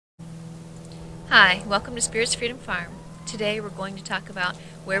Hi, welcome to Spirits Freedom Farm. Today we're going to talk about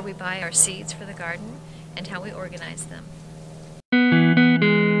where we buy our seeds for the garden and how we organize them.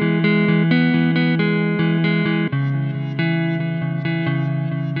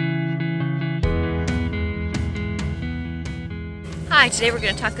 Hi, today we're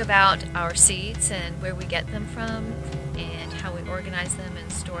going to talk about our seeds and where we get them from and how we organize them and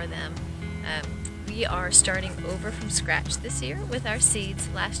store them. We are starting over from scratch this year with our seeds.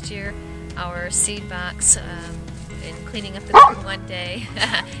 Last year our seed box and cleaning up the garden one day.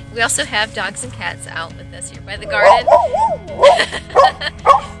 We also have dogs and cats out with us here by the garden.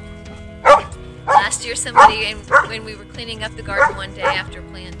 Last year somebody, when we were cleaning up the garden one day after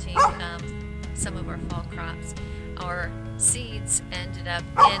planting some of our fall crops, our seeds ended up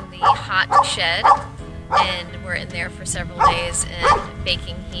in the hot shed and were in there for several days in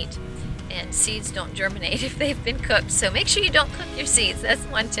baking heat. And seeds don't germinate if they've been cooked, so make sure you don't cook your seeds. That's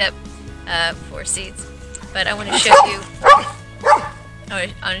one tip for seeds. But I want to show you. I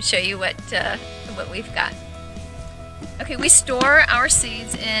want to show you what we've got. Okay, we store our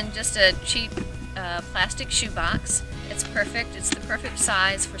seeds in just a cheap plastic shoebox. It's perfect. It's the perfect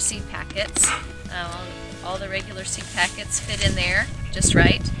size for seed packets. All the regular seed packets fit in there just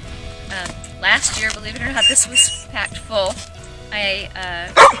right. Last year, believe it or not, this was packed full.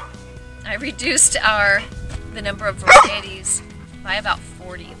 I reduced the number of varieties by about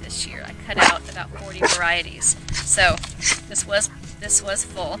 40 this year. I cut out about 40 varieties. So this was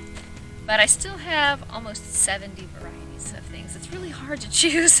full, but I still have almost 70 varieties of things. It's really hard to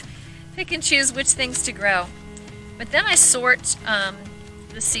choose, pick and choose which things to grow. But then I sort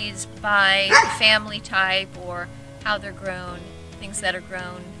the seeds by family type or how they're grown, things that are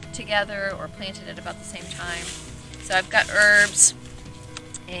grown together or planted at about the same time. So I've got herbs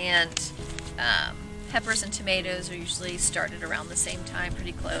and peppers and tomatoes are usually started around the same time,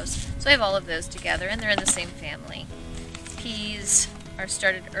 pretty close. So I have all of those together, and they're in the same family. Peas are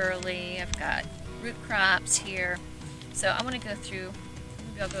started early. I've got root crops here. So I want to go through,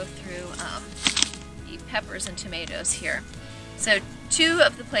 maybe I'll go through the peppers and tomatoes here. So two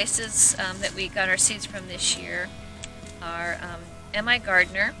of the places that we got our seeds from this year are M.I.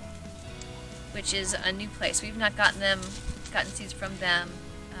 Gardner, which is a new place. We've not gotten seeds from them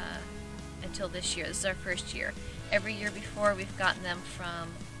until this year. This is our first year. Every year before we've gotten them from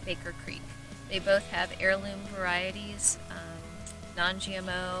Baker Creek. They both have heirloom varieties,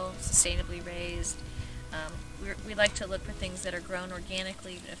 non-GMO, sustainably raised. We like to look for things that are grown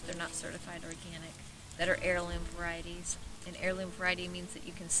organically, even if they're not certified organic, that are heirloom varieties. An heirloom variety means that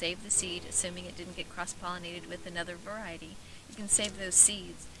you can save the seed, assuming it didn't get cross-pollinated with another variety. You can save those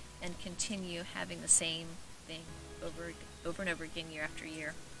seeds and continue having the same thing over and over again, year after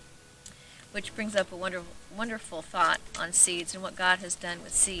year. Which brings up a wonderful thought on seeds and what God has done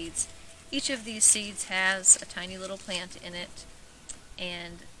with seeds. Each of these seeds has a tiny little plant in it,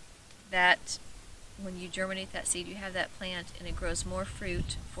 and that when you germinate that seed, you have that plant and it grows more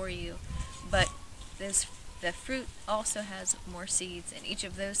fruit for you. But the fruit also has more seeds, and each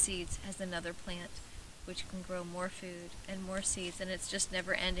of those seeds has another plant which can grow more food and more seeds, and it's just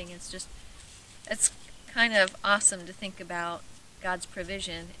never ending. It's kind of awesome to think about God's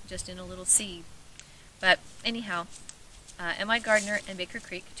provision just in a little seed. But anyhow, M.I. Gardner and Baker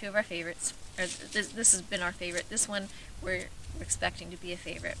Creek, two of our favorites. This has been our favorite. This one we're expecting to be a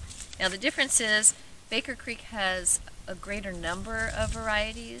favorite. Now the difference is Baker Creek has a greater number of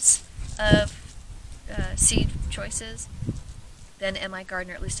varieties of seed choices than M.I.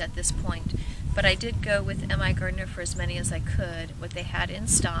 Gardner, at least at this point. But I did go with M.I. Gardner for as many as I could, what they had in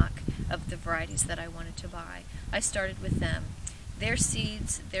stock of the varieties that I wanted to buy. I started with them. Their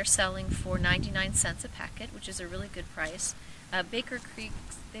seeds, they're selling for 99 cents a packet, which is a really good price. Baker Creek,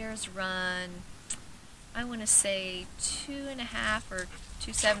 theirs run, I want to say $2.50 or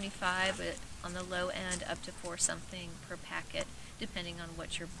 $2.75, but on the low end up to $4 something per packet, depending on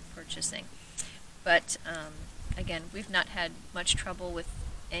what you're purchasing. But again, we've not had much trouble with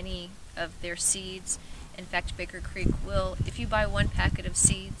any of their seeds. In fact, Baker Creek will, if you buy one packet of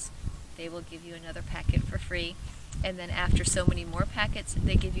seeds, they will give you another packet for free. And then after so many more packets,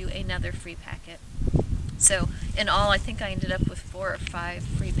 they give you another free packet. So in all, I think I ended up with 4 or 5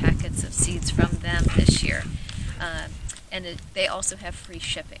 free packets of seeds from them this year. They also have free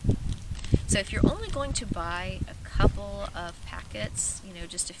shipping. So if you're only going to buy a couple of packets,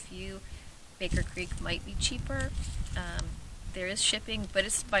 just a few, Baker Creek might be cheaper. There is shipping, but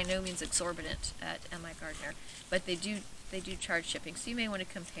it's by no means exorbitant at M.I. Gardner. But they do charge shipping, so you may want to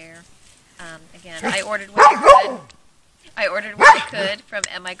compare. Again, I ordered what I could from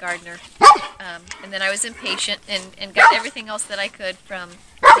M.I. Gardner, and then I was impatient and got everything else that I could from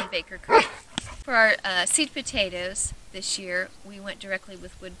Baker Creek. For our seed potatoes this year, we went directly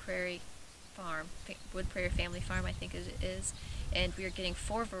with Wood Prairie Farm, Wood Prairie Family Farm, I think it is, and we are getting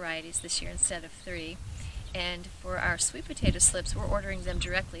 4 varieties this year instead of 3. And for our sweet potato slips, we're ordering them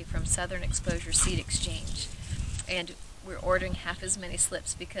directly from Southern Exposure Seed Exchange. And we're ordering half as many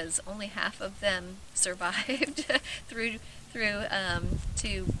slips because only half of them survived through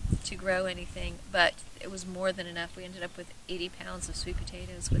to grow anything, but it was more than enough. We ended up with 80 pounds of sweet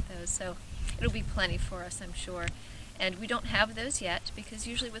potatoes with those, so it'll be plenty for us, I'm sure. And we don't have those yet because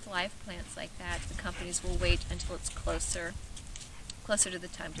usually with live plants like that, the companies will wait until it's closer to the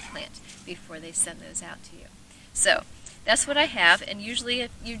time to plant before they send those out to you. So that's what I have, and usually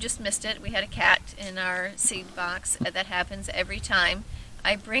if you just missed it, we had a cat in our seed box. That happens every time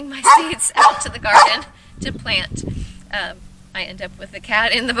I bring my seeds out to the garden to plant. I end up with the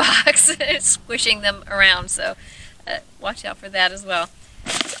cat in the box squishing them around, so watch out for that as well.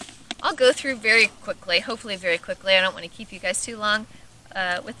 I'll go through very quickly, hopefully very quickly. I don't want to keep you guys too long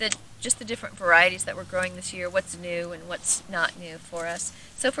with just the different varieties that we're growing this year, what's new and what's not new for us.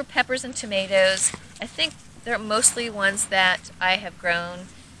 So for peppers and tomatoes, I think they're mostly ones that I have grown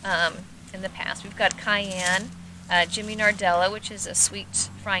in the past. We've got cayenne, Jimmy Nardella, which is a sweet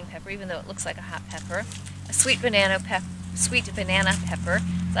frying pepper, even though it looks like a hot pepper, a sweet banana pepper,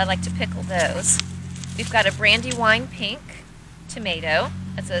 so I like to pickle those. We've got a Brandywine pink tomato,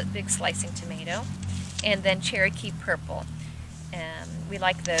 that's a big slicing tomato, and then Cherokee purple. We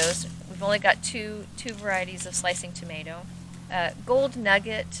like those. We've only got two varieties of slicing tomato. Gold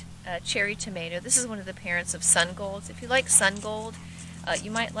Nugget cherry tomato. This is one of the parents of Sun Golds. If you like Sun Gold,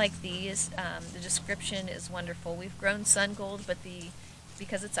 you might like these. The description is wonderful. We've grown Sun Gold, but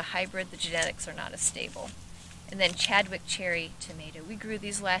because it's a hybrid, the genetics are not as stable. And then Chadwick cherry tomato. We grew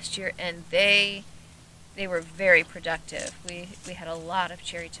these last year, and they were very productive. We had a lot of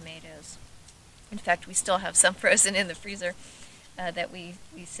cherry tomatoes. In fact, we still have some frozen in the freezer that we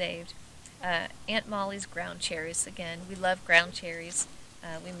saved. Aunt Molly's ground cherries. Again, we love ground cherries.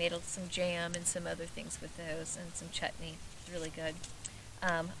 We made some jam and some other things with those, and some chutney. It's really good.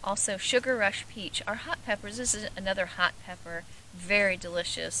 Also, Sugar Rush peach. Our hot peppers. This is another hot pepper. Very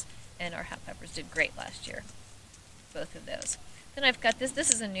delicious, and our hot peppers did great last year. Both of those. Then I've got this. This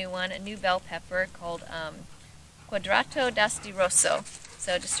is a new one, a new bell pepper called Quadrato d'Asti Rosso.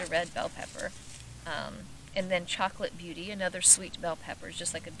 So just a red bell pepper. And then Chocolate Beauty, another sweet bell pepper,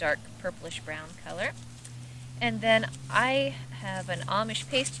 just like a dark purplish brown color. And then I have an Amish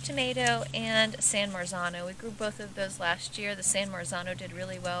paste tomato and a San Marzano. We grew both of those last year. The San Marzano did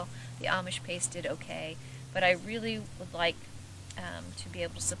really well. The Amish paste did okay. But I really would like to be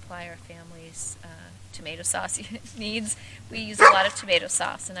able to supply our family's tomato sauce needs. We use a lot of tomato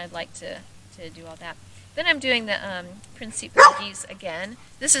sauce, and I'd like to do all that. Then I'm doing the Principe Portuguese again.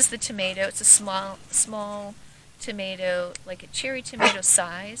 This is the tomato. It's a small tomato, like a cherry tomato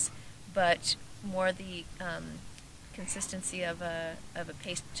size, but more the consistency of a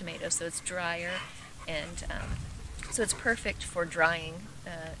paste tomato, so it's drier, and so it's perfect for drying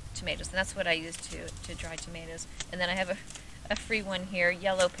tomatoes. And that's what I use to dry tomatoes. And then I have a free one here,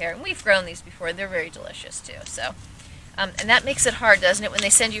 yellow pear, and we've grown these before. They're very delicious too. So. And that makes it hard, doesn't it, when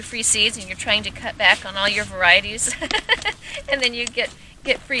they send you free seeds and you're trying to cut back on all your varieties and then you get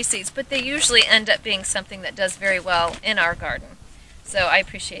free seeds. But they usually end up being something that does very well in our garden. So I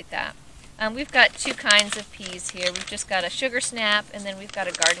appreciate that. We've got 2 kinds of peas here. We've just got a sugar snap, and then we've got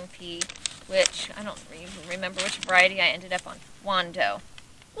a garden pea, which I don't even remember which variety I ended up on. Wando.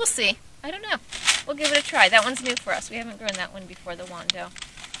 We'll see. I don't know. We'll give it a try. That one's new for us. We haven't grown that one before, the Wando.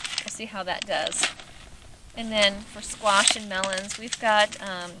 We'll see how that does. And then for squash and melons, we've got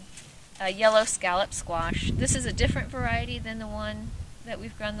a yellow scallop squash. This is a different variety than the one that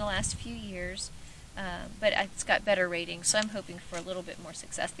we've grown the last few years, but it's got better ratings, so I'm hoping for a little bit more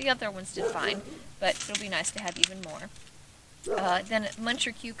success. The other ones did fine, but it'll be nice to have even more. Then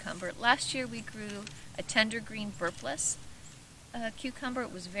Muncher cucumber. Last year we grew a tender green burpless cucumber.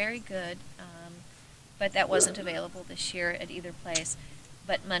 It was very good, but that wasn't available this year at either place.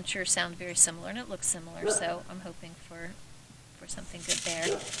 But Munchers sound very similar, and it looks similar, so I'm hoping for something good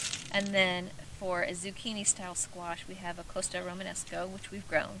there. And then for a zucchini-style squash, we have a Costa Romanesco, which we've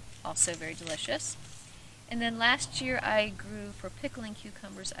grown, also very delicious. And then last year I grew, for pickling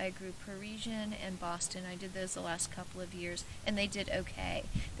cucumbers, I grew Parisian and Boston. I did those the last couple of years, and they did okay.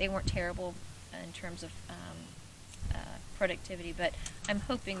 They weren't terrible in terms of productivity, but I'm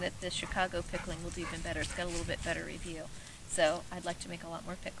hoping that the Chicago pickling will do even better. It's got a little bit better review. So I'd like to make a lot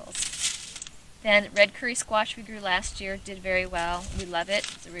more pickles. Then red curry squash we grew last year, did very well. We love it,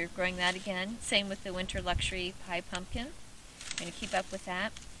 so we're growing that again. Same with the winter luxury pie pumpkin. I'm going to keep up with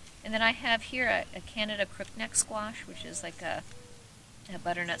that. And then I have here a Canada crookneck squash, which is like a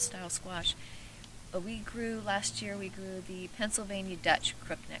butternut style squash. Last year we grew the Pennsylvania Dutch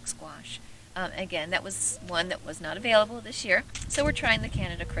crookneck squash. Again, that was one that was not available this year, so we're trying the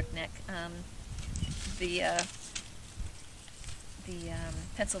Canada crookneck. The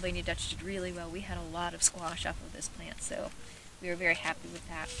Pennsylvania Dutch did really well. We had a lot of squash off of this plant, so we were very happy with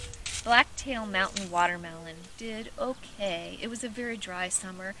that. Blacktail Mountain Watermelon did okay. It was a very dry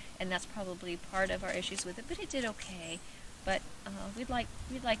summer, and that's probably part of our issues with it, but it did okay. But we'd like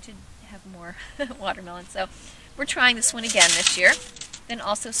to have more watermelon, so we're trying this one again this year. Then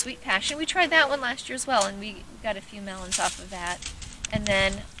also Sweet Passion. We tried that one last year as well, and we got a few melons off of that. And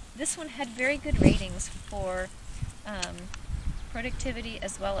then this one had very good ratings for productivity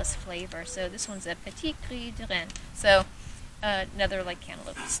as well as flavor. So this one's a Petit Gris de Rennes. So another like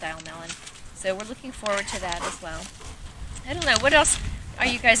cantaloupe style melon. So we're looking forward to that as well. I don't know, what else are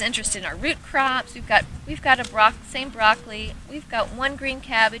you guys interested in? Our root crops. We've got same broccoli. We've got one green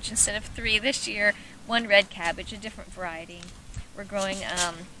cabbage instead of 3 this year. One red cabbage, a different variety. We're growing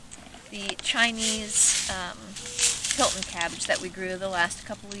the Chinese Hilton cabbage that we grew the last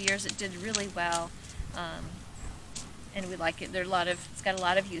couple of years. It did really well, and we like it. It's got a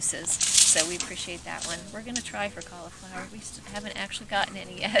lot of uses, so we appreciate that one. We're going to try for cauliflower. We haven't actually gotten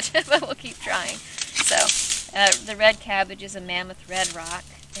any yet, but we'll keep trying. So the red cabbage is a Mammoth Red Rock,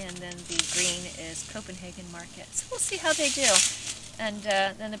 and then the green is Copenhagen Market. So we'll see how they do. And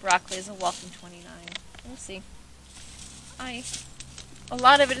then the broccoli is a Waltham 29. We'll see. A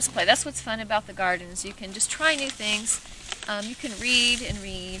lot of it is play. That's what's fun about the gardens. You can just try new things. You can read,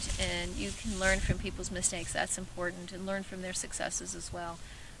 and you can learn from people's mistakes. That's important, and learn from their successes as well.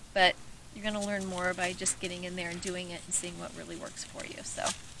 But you're going to learn more by just getting in there and doing it and seeing what really works for you.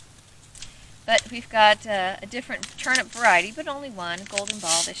 But we've got a different turnip variety, but only one, Golden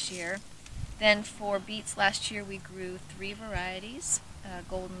Ball this year. Then for beets last year we grew 3 varieties,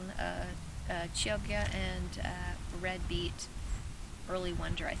 Golden Chioggia and Red Beet, Early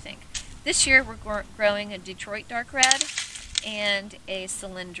Wonder, I think. This year we're growing a Detroit Dark Red and a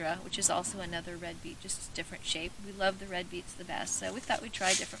Cylindra, which is also another red beet, just a different shape. We love the red beets the best, so we thought we'd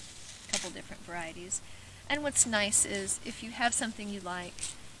try a couple different varieties. And what's nice is if you have something you like,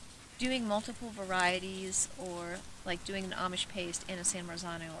 doing multiple varieties, or like doing an Amish paste and a San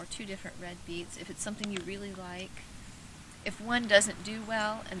Marzano, or 2 different red beets, if it's something you really like, if one doesn't do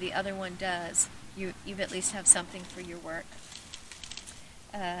well and the other one does, you at least have something for your work.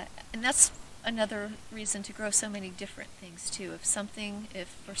 And that's another reason to grow so many different things too. If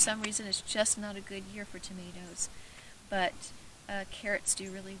for some reason it's just not a good year for tomatoes, but carrots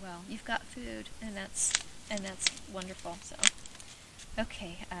do really well, you've got food, and that's wonderful. So,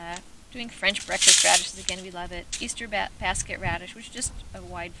 okay, doing French breakfast radishes again. We love it. Easter basket radish, which is just a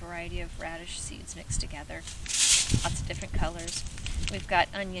wide variety of radish seeds mixed together. Lots of different colors. We've got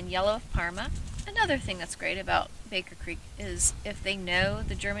onion yellow of Parma. Another thing that's great about Baker Creek is if they know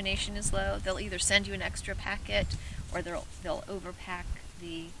the germination is low, they'll either send you an extra packet, or they'll overpack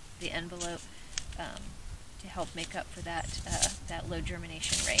the envelope to help make up for that low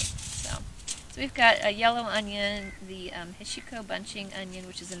germination rate. So we've got a yellow onion, the Hishiko bunching onion,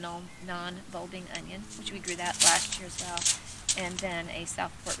 which is a non-bulbing onion, which we grew that last year as well, and then a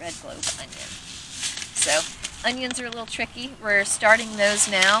Southport Red Globe onion. So onions are a little tricky. We're starting those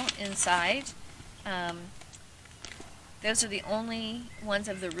now inside. Those are the only ones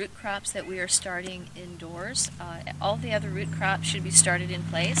of the root crops that we are starting indoors. All the other root crops should be started in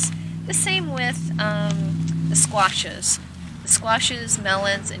place. The same with the squashes. The squashes,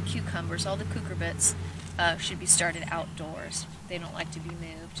 melons, and cucumbers, all the cucurbits, should be started outdoors. They don't like to be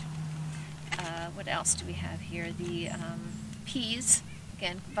moved. What else do we have here? The peas,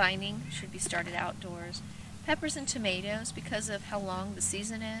 again, vining, should be started outdoors. Peppers and tomatoes, because of how long the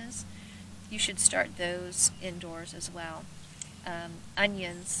season is, you should start those indoors as well.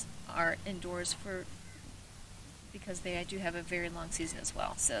 Onions are indoors because they do have a very long season as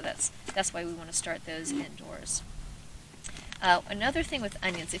well. So that's why we want to start those indoors. Another thing with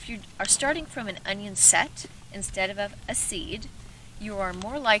onions, if you are starting from an onion set instead of a seed, you are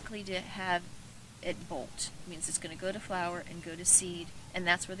more likely to have it bolt. It means it's going to go to flower and go to seed, and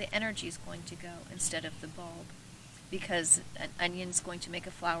that's where the energy is going to go instead of the bulb, because an onion is going to make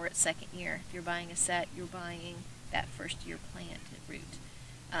a flower at 2nd year. If you're buying a set, you're buying that 1st year plant at root.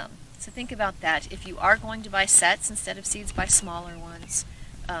 So think about that. If you are going to buy sets instead of seeds, buy smaller ones.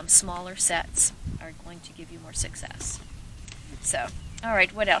 Smaller sets are going to give you more success. So, all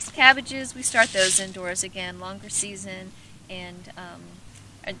right, what else? Cabbages, we start those indoors again, longer season, and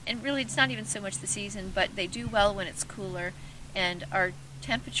really it's not even so much the season, but they do well when it's cooler, and are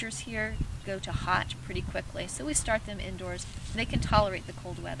temperatures here go to hot pretty quickly, so we start them indoors. They can tolerate the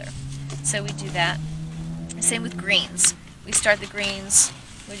cold weather, so we do that. Same with greens. We start the greens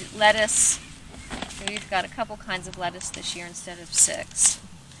with lettuce. We've got a couple kinds of lettuce this year instead of 6.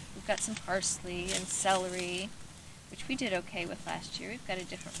 We've got some parsley and celery, which we did okay with last year. We've got a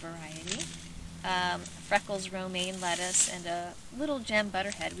different variety. Freckles romaine lettuce and a little gem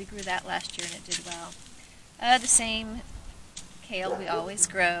butterhead. We grew that last year and it did well. The same kale we always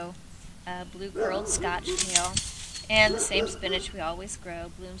grow, blue curled Scotch kale, and the same spinach we always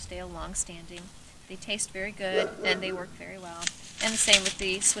grow, Bloomsdale longstanding. They taste very good and they work very well. And the same with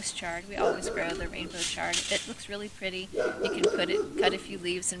the Swiss chard. We always grow the rainbow chard. It looks really pretty. You can cut a few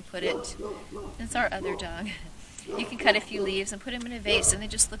leaves and put it, it's our other dog. You can cut a few leaves and put them in a vase and they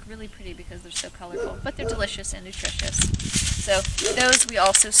just look really pretty because they're so colorful, but they're delicious and nutritious. So those we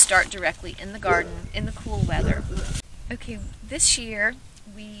also start directly in the garden in the cool weather. Okay, this year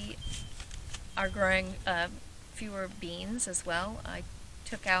we are growing fewer beans as well. I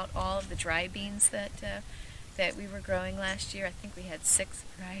took out all of the dry beans that we were growing last year. I think we had 6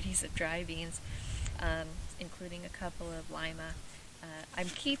 varieties of dry beans, including a couple of lima. I'm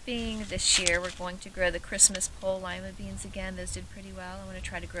keeping this year, we're going to grow the Christmas pole lima beans again. Those did pretty well. I want to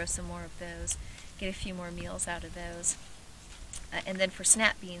try to grow some more of those, get a few more meals out of those. And then for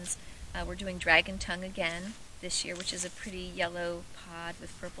snap beans, we're doing dragon tongue again this year, which is a pretty yellow pod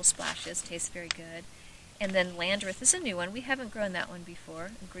with purple splashes. Tastes very good. And then Landreth is a new one. We haven't grown that one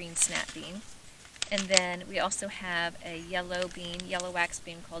before, a green snap bean. And then we also have a yellow wax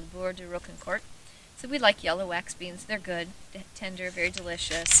bean called Bourre de Roquencourt. So we like yellow wax beans. They're good, tender, very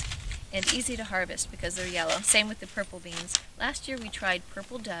delicious, and easy to harvest because they're yellow. Same with the purple beans. Last year we tried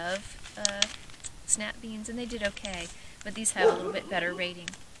Purple Dove snap beans, and they did okay, but these have a little bit better rating.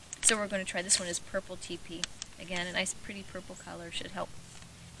 So we're going to try this one as Purple TP. Again, a nice pretty purple color should help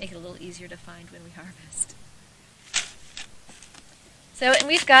make it a little easier to find when we harvest. So, and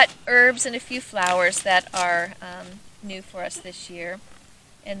we've got herbs and a few flowers that are new for us this year.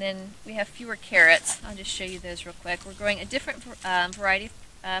 And then we have fewer carrots. I'll just show you those real quick. We're growing a different variety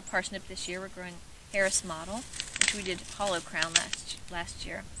of parsnip this year. We're growing Harris Model, which we did Hollow Crown last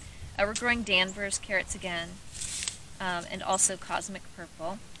year. We're growing Danvers carrots again, and also Cosmic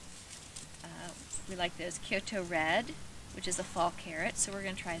Purple. We like those. Kyoto Red, which is a fall carrot, so we're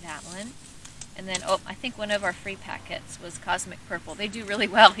going to try that one. And then, I think one of our free packets was Cosmic Purple. They do really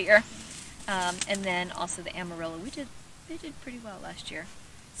well here. And then also the Amarillo. They did pretty well last year.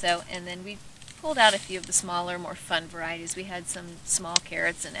 So, and then we pulled out a few of the smaller, more fun varieties. We had some small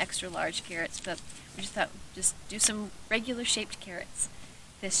carrots and extra large carrots, but we just thought just do some regular shaped carrots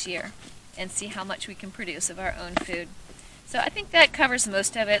this year and see how much we can produce of our own food. So I think that covers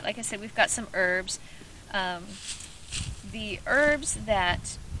most of it. Like I said, we've got some herbs. The herbs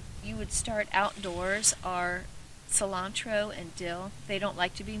that you would start outdoors are cilantro and dill. They don't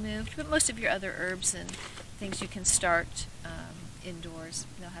like to be moved, but most of your other herbs and things you can start indoors.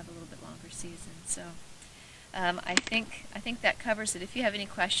 They'll have a little bit longer season. So I think that covers it. If you have any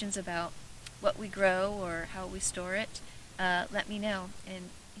questions about what we grow or how we store it, let me know.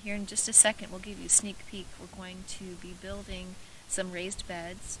 And here in just a second we'll give you a sneak peek. We're going to be building some raised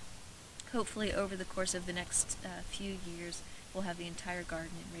beds. Hopefully over the course of the next few years we'll have the entire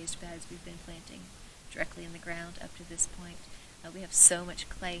garden in raised beds. We've been planting directly in the ground up to this point. We have so much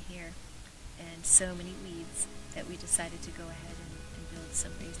clay here and so many weeds that we decided to go ahead and build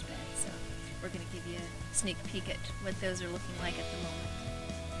some raised beds. So we're going to give you a sneak peek at what those are looking like at the moment.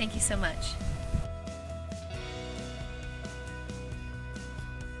 Thank you so much.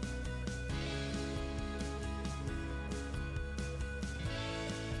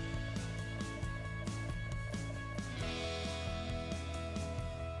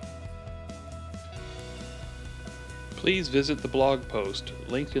 Please visit the blog post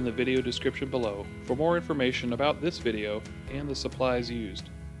linked in the video description below for more information about this video and the supplies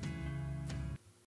used.